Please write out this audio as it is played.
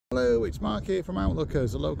Hello, it's Mark here from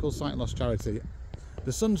Outlookers, a local sight loss charity.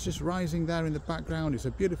 The sun's just rising there in the background. It's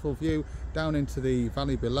a beautiful view down into the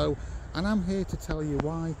valley below, and I'm here to tell you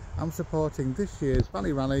why I'm supporting this year's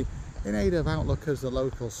Valli Rally in aid of Outlookers, the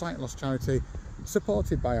local sight loss charity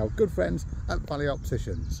supported by our good friends at Valli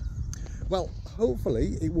Opticians. Well,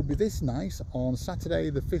 hopefully it will be this nice on Saturday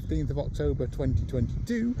the 15th of October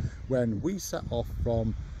 2022 when we set off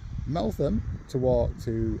from Meltham to walk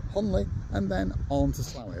to Honley and then on to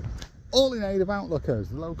Slough. All in aid of Outlookers,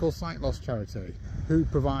 the local sight loss charity, who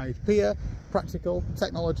provide peer, practical,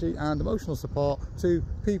 technology and emotional support to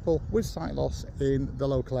people with sight loss in the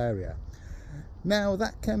local area. Now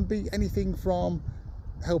that can be anything from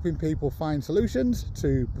helping people find solutions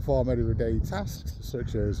to perform everyday tasks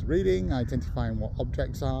such as reading, identifying what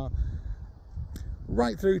objects are,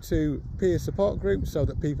 right through to peer support groups so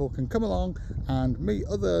that people can come along and meet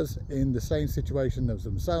others in the same situation as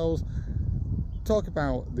themselves, talk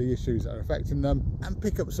about the issues that are affecting them and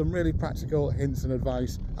pick up some really practical hints and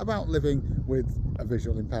advice about living with a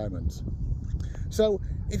visual impairment. So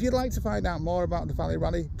if you'd like to find out more about the Valli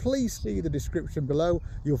Rally, please see the description below.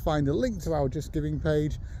 You'll find a link to our Just Giving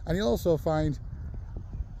page, and you'll also find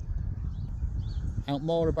out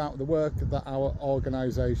more about the work that our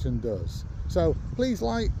organisation does. So please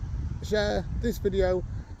like, share this video,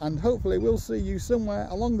 and hopefully we'll see you somewhere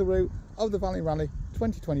along the route of the Valli Rally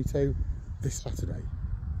 2022 this Saturday.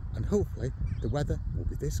 And hopefully the weather will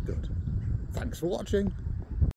be this good. Thanks for watching.